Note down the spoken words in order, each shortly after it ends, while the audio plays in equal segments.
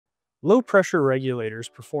Low-pressure regulators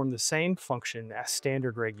perform the same function as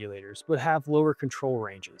standard regulators, but have lower control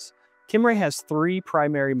ranges. Kimray has three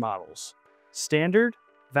primary models: standard,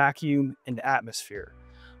 vacuum, and atmosphere,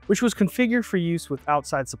 which was configured for use with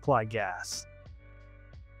outside supply gas.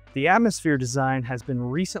 The atmosphere design has been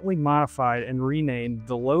recently modified and renamed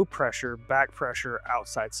the low-pressure, back-pressure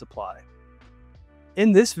outside supply.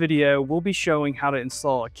 In this video, we'll be showing how to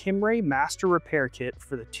install a Kimray master repair kit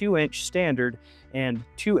for the 2-inch standard and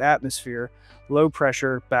 2 atmosphere low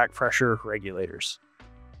pressure back pressure regulators.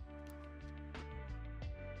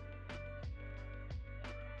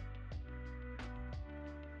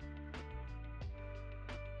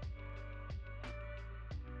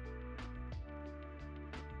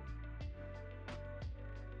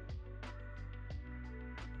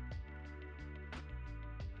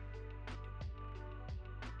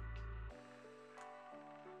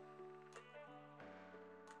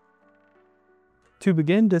 To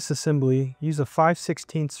begin disassembly, use a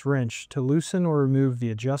 5/16 wrench to loosen or remove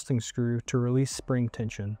the adjusting screw to release spring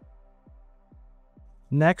tension.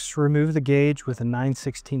 Next, remove the gauge with a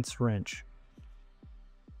 9/16 wrench.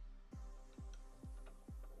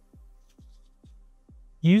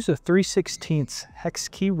 Use a 3/16 hex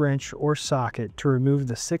key wrench or socket to remove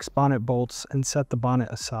the 6 bonnet bolts and set the bonnet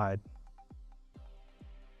aside.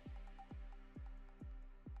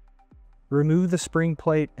 Remove the spring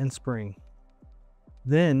plate and spring.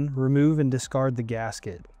 Then, remove and discard the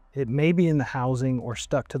gasket. It may be in the housing or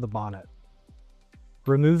stuck to the bonnet.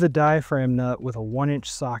 Remove the diaphragm nut with a 1-inch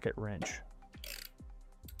socket wrench.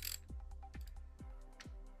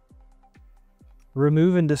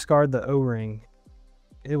 Remove and discard the O-ring.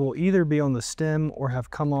 It will either be on the stem or have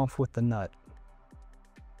come off with the nut.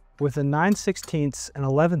 With a 9/16 and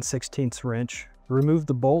 11/16 wrench, remove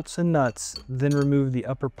the bolts and nuts, then remove the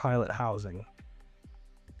upper pilot housing.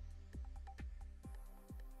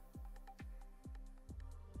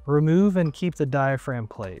 Remove and keep the diaphragm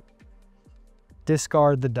plate.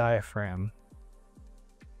 Discard the diaphragm.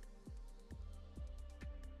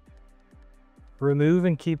 Remove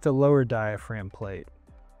and keep the lower diaphragm plate.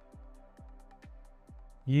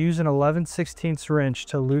 Use an 11/16 wrench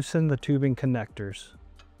to loosen the tubing connectors.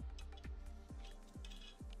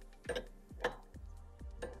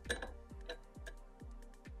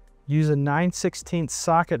 Use a 9/16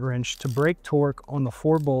 socket wrench to break torque on the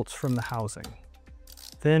 4 bolts from the housing.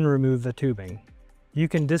 Then remove the tubing. You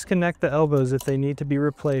can disconnect the elbows if they need to be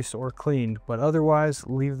replaced or cleaned, but otherwise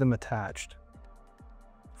leave them attached.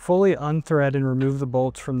 Fully unthread and remove the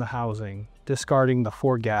bolts from the housing, discarding the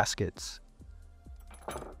 4 gaskets.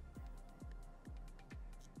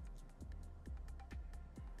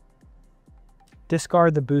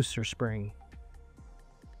 Discard the booster spring.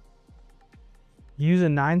 Use a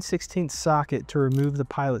 9/16 socket to remove the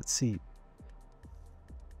pilot seat.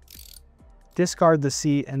 Discard the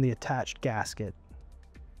seat and the attached gasket.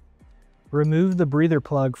 Remove the breather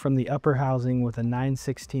plug from the upper housing with a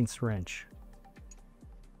 9/16 wrench.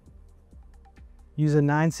 Use a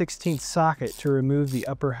 9/16 socket to remove the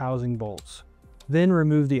upper housing bolts. Then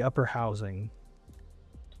remove the upper housing.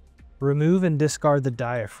 Remove and discard the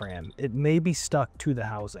diaphragm. It may be stuck to the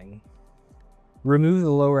housing. Remove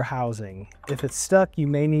the lower housing. If it's stuck, you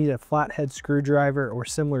may need a flathead screwdriver or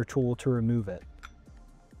similar tool to remove it.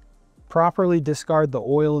 Properly discard the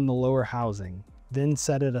oil in the lower housing, then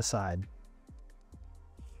set it aside.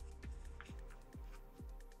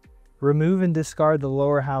 Remove and discard the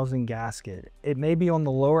lower housing gasket. It may be on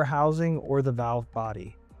the lower housing or the valve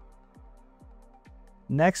body.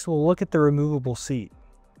 Next, we'll look at the removable seat.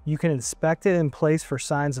 You can inspect it in place for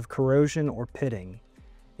signs of corrosion or pitting.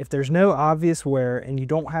 If there's no obvious wear and you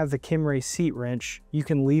don't have the Kimray seat wrench, you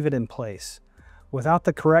can leave it in place. Without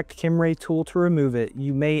the correct Kimray tool to remove it,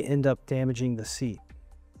 you may end up damaging the seat.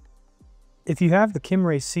 If you have the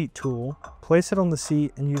Kimray seat tool, place it on the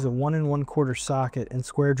seat and use a 1 1/4 socket and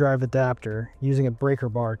square drive adapter using a breaker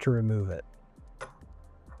bar to remove it.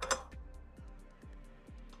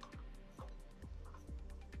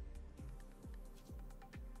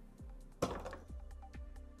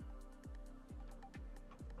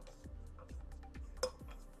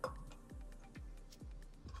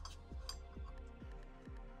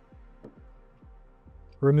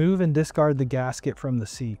 Remove and discard the gasket from the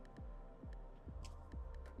seat.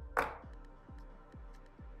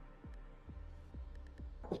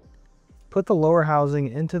 Put the lower housing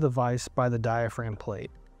into the vise by the diaphragm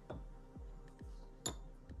plate.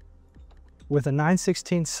 With a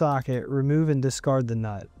 9/16 socket, remove and discard the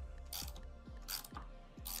nut.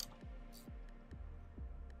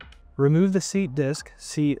 Remove the seat disc,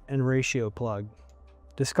 seat, and ratio plug.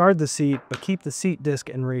 Discard the seat, but keep the seat disc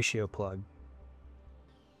and ratio plug.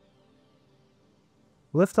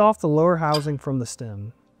 Lift off the lower housing from the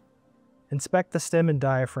stem. Inspect the stem and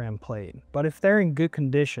diaphragm plate, but if they're in good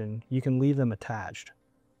condition, you can leave them attached.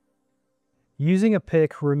 Using a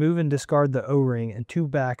pick, remove and discard the O-ring and two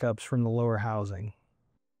backups from the lower housing.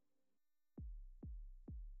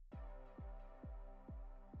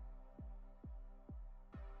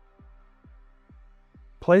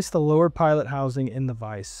 Place the lower pilot housing in the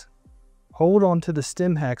vise. Hold onto the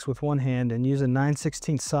stem hex with one hand and use a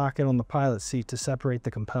 9/16 socket on the pilot seat to separate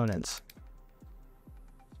the components.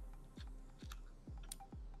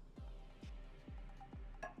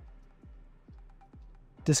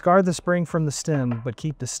 Discard the spring from the stem, but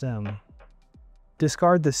keep the stem.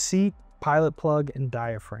 Discard the seat, pilot plug, and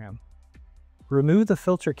diaphragm. Remove the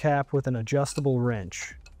filter cap with an adjustable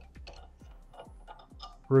wrench.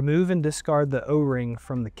 Remove and discard the O-ring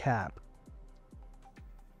from the cap.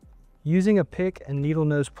 Using a pick and needle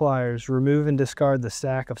nose pliers, remove and discard the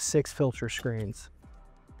stack of 6 filter screens.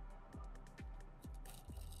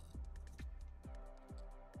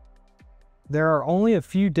 There are only a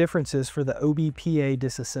few differences for the OBPA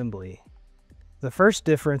disassembly. The first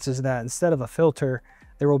difference is that instead of a filter,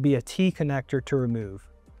 there will be a T connector to remove.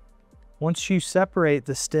 Once you separate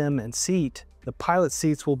the stem and seat, the pilot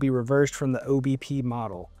seats will be reversed from the OBP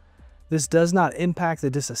model. This does not impact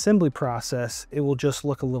the disassembly process, it will just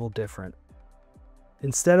look a little different.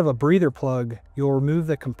 Instead of a breather plug, you'll remove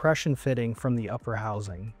the compression fitting from the upper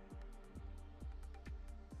housing.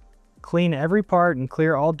 Clean every part and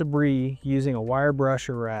clear all debris using a wire brush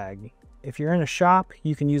or rag. If you're in a shop,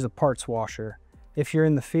 you can use a parts washer. If you're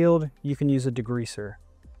in the field, you can use a degreaser.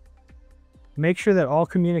 Make sure that all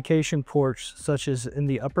communication ports, such as in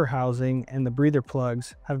the upper housing and the breather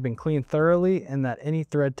plugs, have been cleaned thoroughly and that any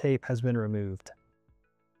thread tape has been removed.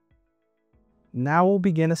 Now we'll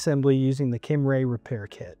begin assembly using the Kimray repair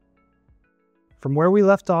kit. From where we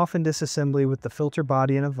left off in disassembly with the filter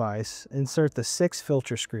body in a vise, insert the 6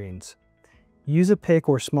 filter screens. Use a pick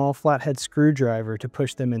or small flathead screwdriver to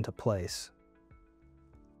push them into place.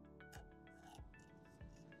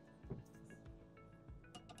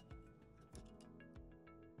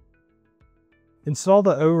 Install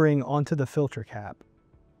the O-ring onto the filter cap.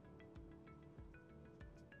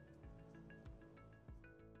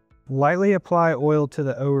 Lightly apply oil to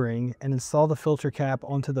the O-ring and install the filter cap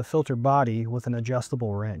onto the filter body with an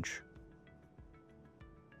adjustable wrench.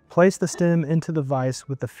 Place the stem into the vise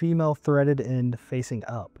with the female threaded end facing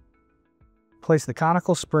up. Place the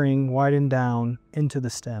conical spring widened down into the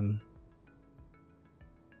stem.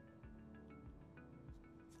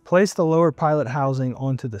 Place the lower pilot housing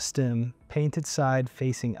onto the stem, painted side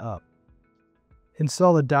facing up.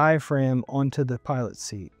 Install the diaphragm onto the pilot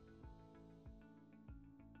seat.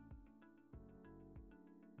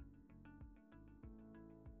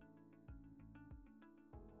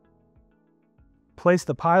 Place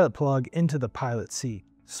the pilot plug into the pilot seat,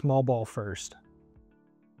 small ball first.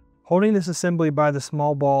 Holding this assembly by the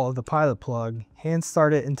small ball of the pilot plug, hand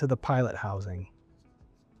start it into the pilot housing.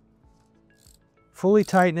 Fully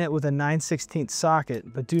tighten it with a 9/16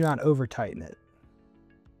 socket, but do not over tighten it.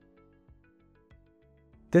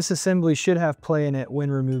 This assembly should have play in it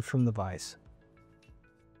when removed from the vise.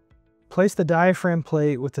 Place the diaphragm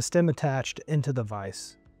plate with the stem attached into the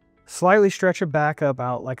vise. Slightly stretch it back up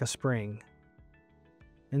out like a spring.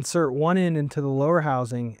 Insert one end into the lower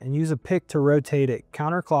housing and use a pick to rotate it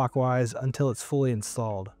counterclockwise until it's fully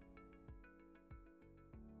installed.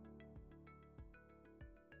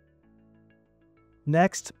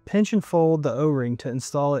 Next, pinch and fold the O-ring to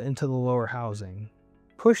install it into the lower housing.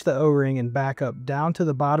 Push the O-ring and backup down to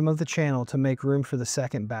the bottom of the channel to make room for the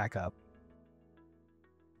second backup.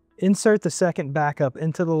 Insert the second backup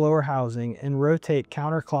into the lower housing and rotate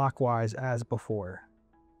counterclockwise as before.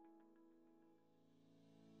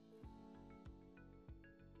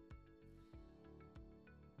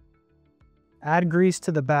 Add grease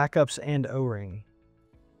to the backups and O-ring.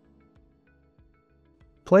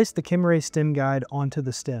 Place the Kimray stem guide onto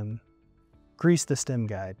the stem. Grease the stem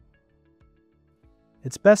guide.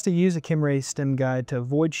 It's best to use a Kimray stem guide to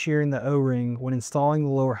avoid shearing the O-ring when installing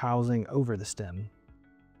the lower housing over the stem.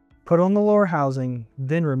 Put on the lower housing,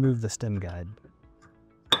 then remove the stem guide.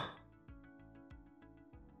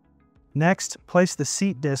 Next, place the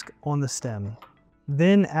seat disc on the stem.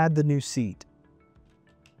 Then add the new seat.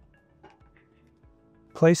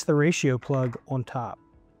 Place the ratio plug on top.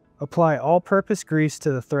 Apply all-purpose grease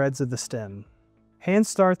to the threads of the stem. Hand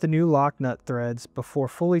start the new lock nut threads before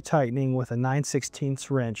fully tightening with a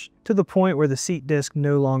 9/16 wrench to the point where the seat disc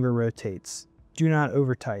no longer rotates. Do not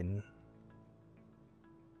over tighten.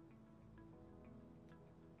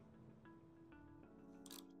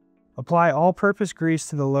 Apply all-purpose grease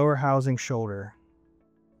to the lower housing shoulder.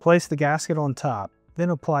 Place the gasket on top, then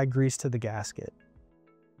apply grease to the gasket.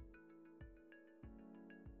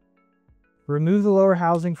 Remove the lower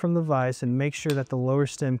housing from the vise and make sure that the lower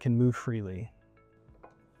stem can move freely.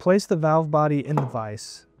 Place the valve body in the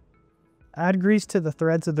vise. Add grease to the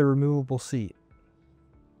threads of the removable seat.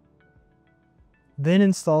 Then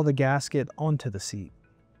install the gasket onto the seat.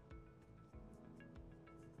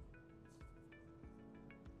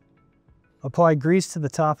 Apply grease to the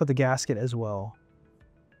top of the gasket as well.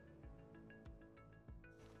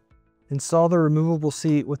 Install the removable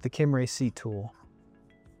seat with the Kimray seat tool.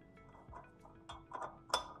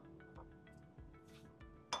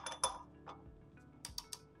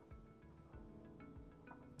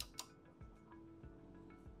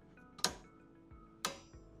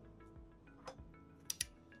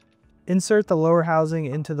 Insert the lower housing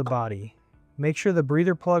into the body. Make sure the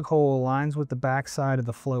breather plug hole aligns with the back side of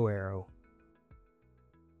the flow arrow.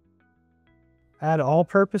 Add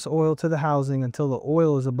all-purpose oil to the housing until the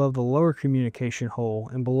oil is above the lower communication hole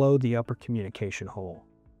and below the upper communication hole.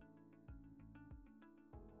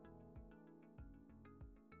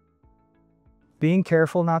 Being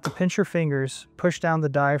careful not to pinch your fingers, push down the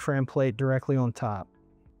diaphragm plate directly on top.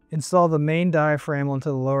 Install the main diaphragm onto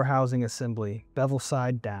the lower housing assembly, bevel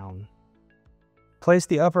side down. Place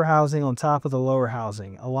the upper housing on top of the lower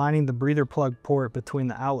housing, aligning the breather plug port between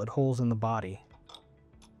the outlet holes in the body.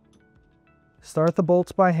 Start the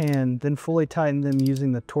bolts by hand, then fully tighten them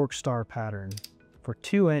using the torque star pattern. For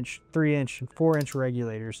 2-inch, 3-inch, and 4-inch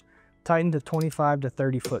regulators, tighten to 25 to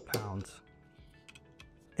 30 foot-pounds.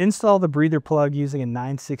 Install the breather plug using a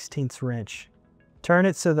 9/16 wrench. Turn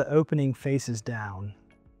it so the opening faces down.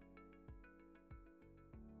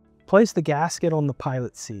 Place the gasket on the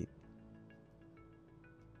pilot seat.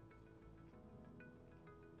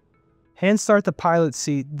 Hand start the pilot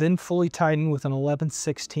seat, then fully tighten with an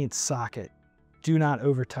 11/16 socket. Do not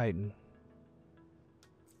over tighten.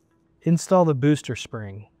 Install the booster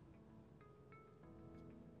spring.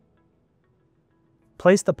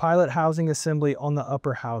 Place the pilot housing assembly on the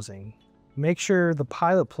upper housing. Make sure the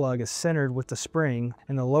pilot plug is centered with the spring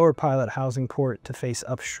and the lower pilot housing port to face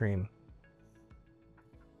upstream.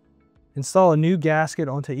 Install a new gasket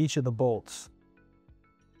onto each of the bolts.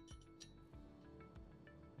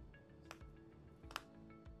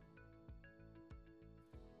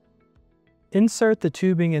 Insert the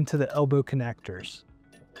tubing into the elbow connectors.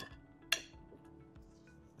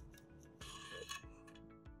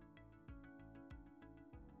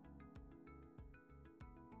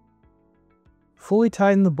 Fully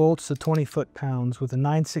tighten the bolts to 20 foot-pounds with a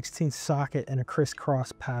 9/16 socket and a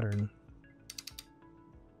crisscross pattern.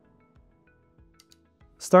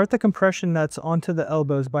 Start the compression nuts onto the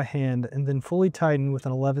elbows by hand and then fully tighten with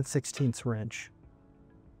an 11/16 wrench.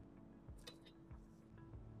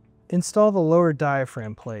 Install the lower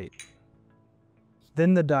diaphragm plate,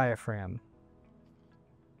 then the diaphragm,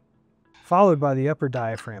 followed by the upper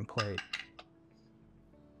diaphragm plate.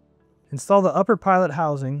 Install the upper pilot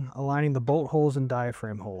housing, aligning the bolt holes and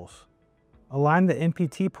diaphragm holes. Align the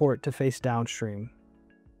MPT port to face downstream.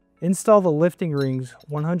 Install the lifting rings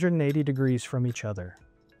 180 degrees from each other.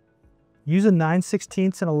 Use a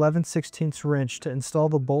 9/16 and 11/16 wrench to install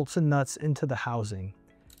the bolts and nuts into the housing.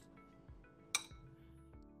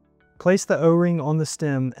 Place the O-ring on the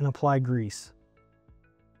stem and apply grease.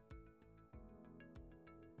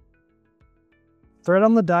 Thread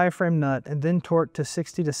on the diaphragm nut and then torque to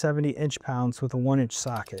 60 to 70 inch-pounds with a 1-inch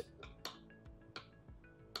socket.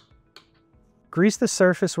 Grease the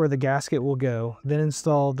surface where the gasket will go, then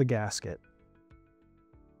install the gasket.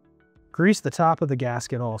 Grease the top of the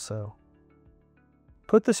gasket also.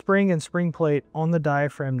 Put the spring and spring plate on the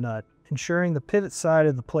diaphragm nut, ensuring the pivot side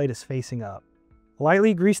of the plate is facing up.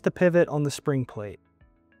 Lightly grease the pivot on the spring plate.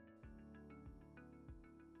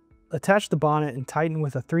 Attach the bonnet and tighten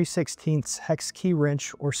with a 3/16 hex key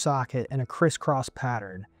wrench or socket and a crisscross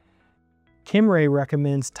pattern. Kimray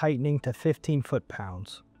recommends tightening to 15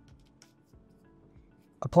 foot-pounds.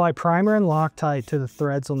 Apply primer and Loctite to the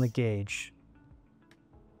threads on the gauge.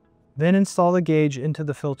 Then install the gauge into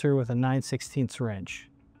the filter with a 9/16 wrench.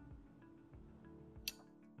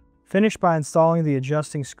 Finish by installing the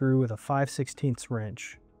adjusting screw with a 5/16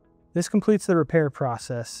 wrench. This completes the repair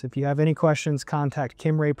process. If you have any questions, contact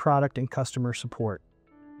Kimray Product and Customer Support.